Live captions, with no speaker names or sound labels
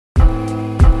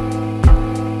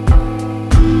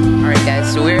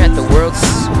so we're at the world's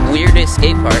weirdest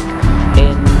skate park,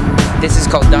 and this is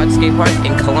called Dodge Skate Park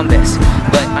in Columbus.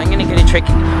 But I'm gonna get a trick,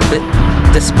 but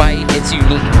despite its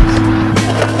uniqueness.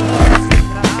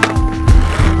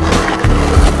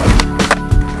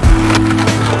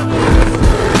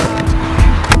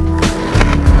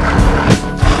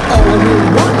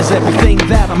 Everything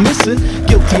that I'm missing,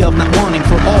 guilty of not wanting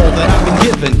for all that I've been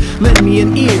given. Lend me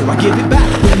an ear, I give it back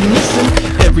when you listen.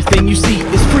 Everything you see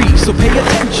is free, so pay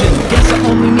attention. Guess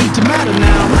I only need to matter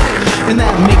now, and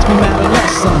that makes me matter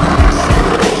less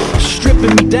somehow.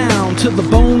 Stripping me down to the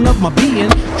bone of my being,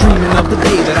 dreaming of the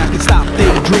day that I can stop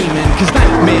daydreaming. Cause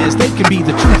nightmares, they can be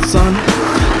the truth, son.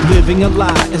 Living a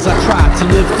lie as I try to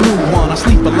live through one. I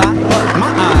sleep a lot, but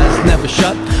my eyes never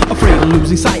shut. Afraid of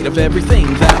losing sight of everything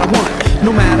that I want.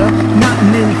 No matter, not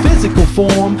in any physical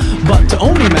form, but to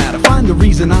only matter, find the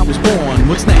reason I was born.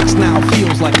 What's next now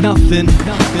feels like nothing.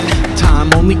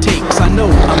 Time only takes, I know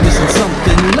I'm missing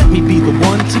something. Let me be the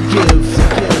one to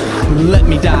give. Let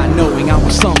me die knowing I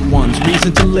was someone's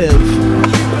reason to live.